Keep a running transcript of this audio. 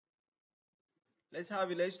Let's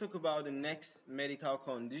talk about the next medical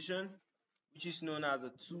condition, which is known as a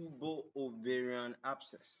tubo ovarian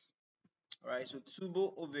abscess. All right, so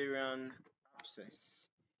tubo ovarian abscess.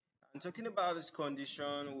 And talking about this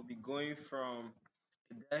condition, we'll be going from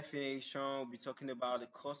the definition, we'll be talking about the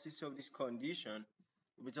causes of this condition,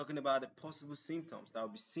 we'll be talking about the possible symptoms that will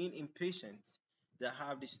be seen in patients that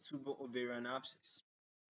have this tubo ovarian abscess.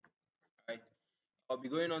 All right, I'll be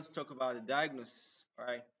going on to talk about the diagnosis. All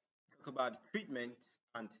right, talk about the treatment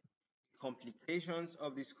and complications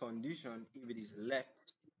of this condition if it is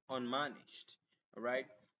left unmanaged. All right,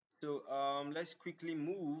 so let's quickly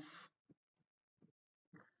move.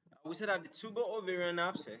 We said that the tuber ovarian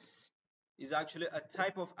abscess is actually a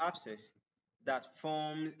type of abscess that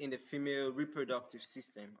forms in the female reproductive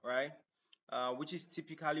system, right? Which is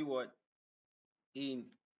typically what in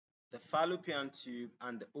the fallopian tube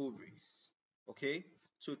and the ovaries. Okay,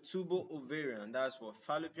 so tubo ovarian, that's what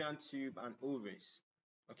fallopian tube and ovaries.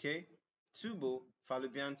 Okay, tubo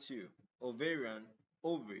fallopian tube, ovarian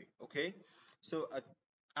ovary. Okay, so a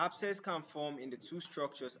abscess can form in the two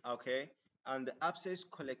structures. Okay, and the abscess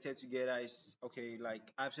collected together is like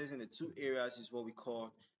abscess in the two areas is what we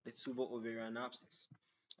call the tubo ovarian abscess.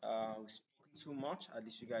 We've spoken too much, at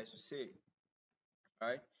least you guys will say. All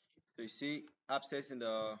right, so you see abscess in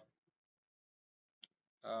the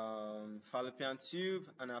fallopian tube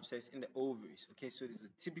and abscess in the ovaries. Okay, so this is a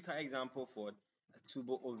typical example for a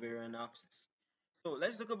tubo ovarian abscess. So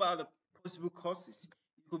let's talk about the possible causes.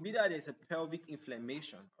 It could be that there's a pelvic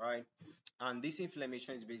inflammation, right? And this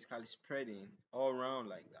inflammation is basically spreading all around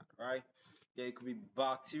like that, right? There could be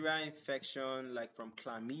bacterial infection like from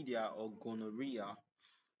chlamydia or gonorrhea.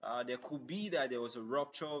 There could be that there was a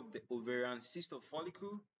rupture of the ovarian cyst or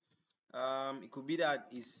follicle. It could be that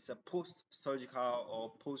it's a post-surgical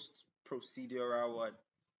or post-procedural what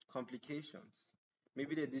complications.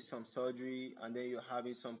 Maybe they did some surgery and then you're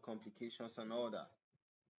having some complications and all that.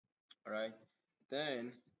 All right.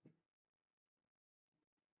 Then,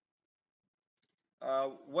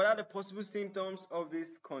 what are the possible symptoms of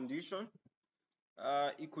this condition?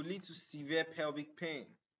 It could lead to severe pelvic pain.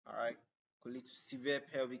 All right. Could lead to severe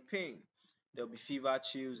pelvic pain. There'll be fever,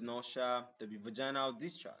 chills, nausea. There'll be vaginal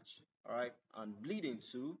discharge. All right, and bleeding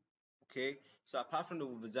too. Okay, so apart from the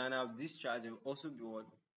vaginal discharge, there will also be what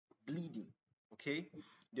bleeding. Okay,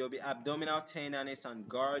 there will be abdominal tenderness and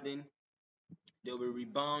guarding. There will be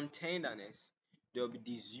rebound tenderness. There will be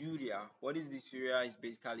dysuria. What is dysuria? Is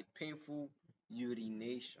basically painful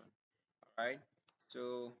urination. All right,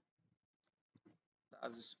 so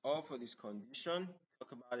that's all for this condition.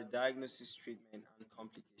 Talk about the diagnosis, treatment, and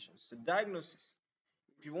complications. So diagnosis.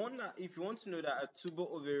 If you want to know that a tubo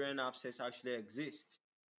ovarian abscess actually exists,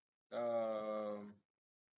 how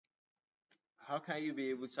can you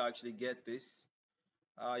be able to actually get this?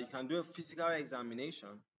 You can do a physical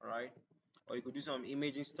examination, all right? Or you could do some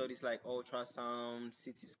imaging studies like ultrasound,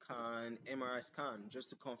 CT scan, MRI scan, just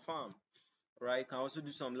to confirm, right? You can also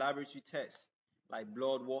do some laboratory tests like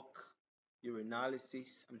blood work,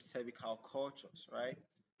 urinalysis, and cervical cultures, right?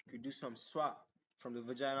 You could do some swab from the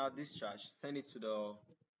vaginal discharge, send it to the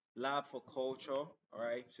lab for culture, all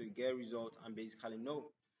right? So you get results and basically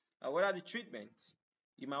know. What are the treatments?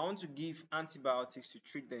 You might want to give antibiotics to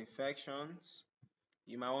treat the infections.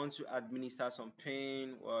 You might want to administer some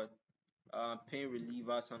pain or pain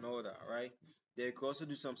relievers and all that, right? They could also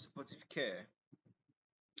do some supportive care,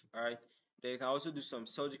 all right? They can also do some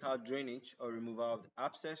surgical drainage or removal of the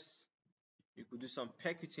abscess. You could do some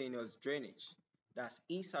percutaneous drainage. That's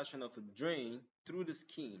insertion of a drain through the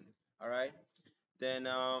skin, all right? Then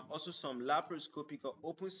also some laparoscopic or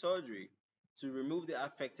open surgery to remove the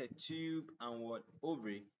affected tube and what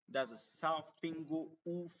ovary. That's a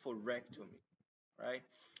salpingo-oophorectomy, right?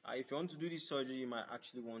 If you want to do this surgery, you might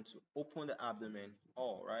actually want to open the abdomen.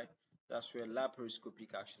 All right, that's where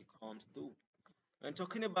laparoscopic actually comes through. And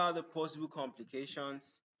talking about the possible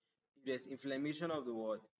complications, if there's inflammation of the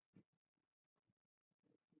what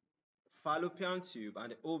fallopian tube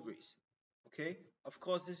and the ovaries, okay, of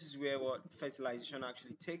course this is where what fertilization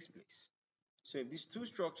actually takes place. So if these two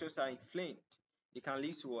structures are inflamed, it can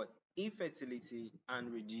lead to what infertility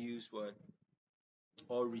and reduce what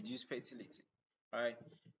or reduce fertility. All right,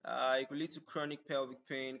 it could lead to chronic pelvic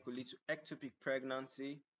pain. It could lead to ectopic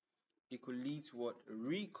pregnancy. It could lead to what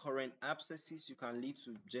recurrent abscesses. You can lead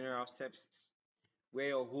to general sepsis, where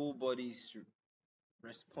your whole body is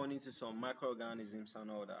responding to some microorganisms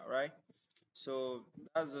and all that. Right. So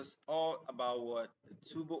that's just all about what the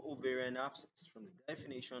tubo ovarian abscess from the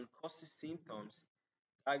definition, causes, symptoms,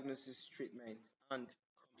 diagnosis, treatment, and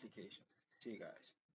complications. See you guys.